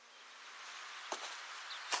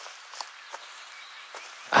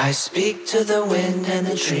I speak to the wind and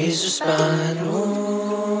the trees respond.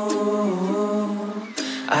 Ooh.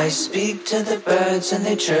 I speak to the birds and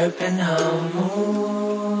they chirp and hum.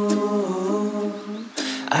 Ooh.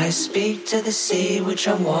 I speak to the sea which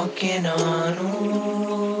I'm walking on.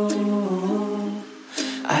 Ooh.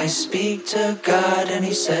 I speak to God and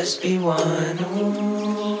He says be one.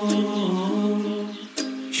 Ooh.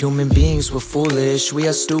 Human beings, we're foolish, we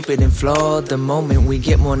are stupid and flawed. The moment we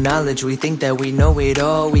get more knowledge, we think that we know it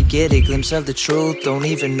all. We get a glimpse of the truth, don't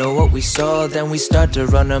even know what we saw. Then we start to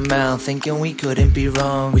run our mouth, thinking we couldn't be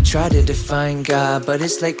wrong. We try to define God, but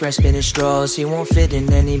it's like grasping at straws. He won't fit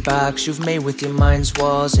in any box you've made with your mind's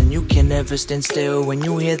walls. And you can never stand still when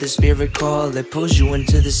you hear the spirit call. It pulls you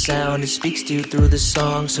into the sound, it speaks to you through the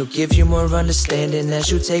song. So give you more understanding as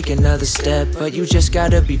you take another step. But you just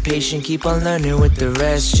gotta be patient, keep on learning with the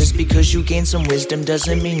rest. Just because you gain some wisdom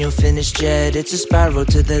doesn't mean you're finished yet. It's a spiral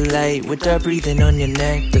to the light with dark breathing on your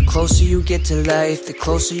neck. The closer you get to life, the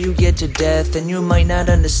closer you get to death. And you might not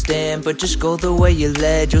understand, but just go the way you're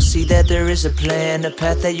led. You'll see that there is a plan, a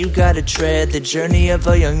path that you gotta tread. The journey of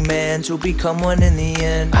a young man to become one in the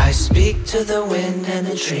end. I speak to the wind and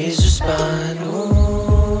the trees respond.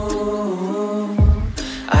 Ooh.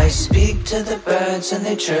 I speak to the birds and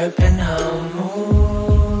they chirp and hum. Ooh.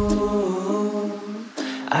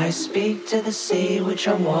 I speak to the sea which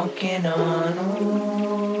I'm walking on.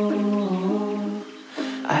 Ooh.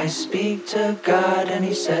 I speak to God and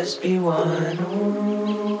He says be one.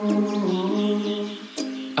 Ooh.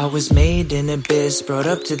 I was made in abyss, brought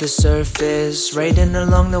up to the surface, riding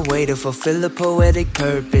along the way to fulfill a poetic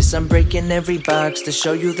purpose. I'm breaking every box to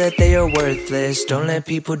show you that they are worthless. Don't let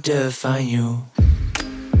people define you,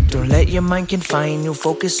 don't let your mind confine you.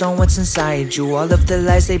 Focus on what's inside you. All of the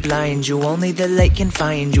lies, they blind you. Only the light can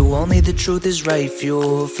find you. Only the truth is right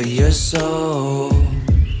fuel for your soul.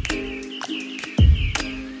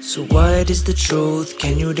 So what is the truth?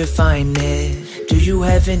 Can you define it? Do you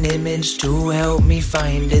have an image to help me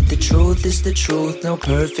find it? The truth is the truth, no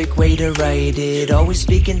perfect way to write it. Always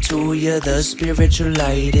speaking to you, the spiritual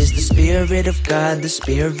light is the Spirit of God, the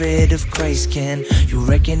Spirit of Christ. Can you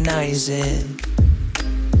recognize it?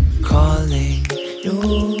 Calling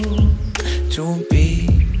you to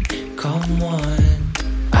become one.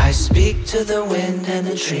 I speak to the wind and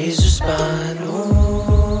the trees respond. Ooh.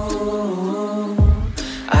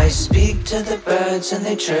 I speak to the birds and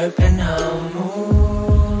they chirp and hum.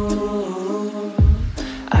 Ooh.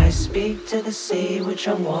 I speak to the sea which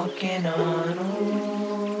I'm walking on.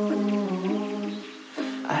 Ooh.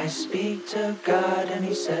 I speak to God and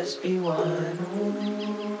He says be one. Ooh.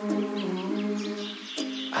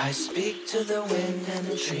 I speak to the wind and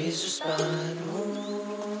the trees respond.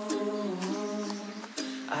 Ooh.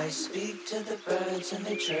 I speak to the birds and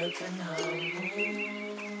they chirp and hum.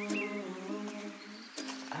 Ooh.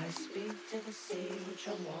 I speak to the sea which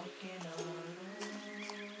I'm walking on.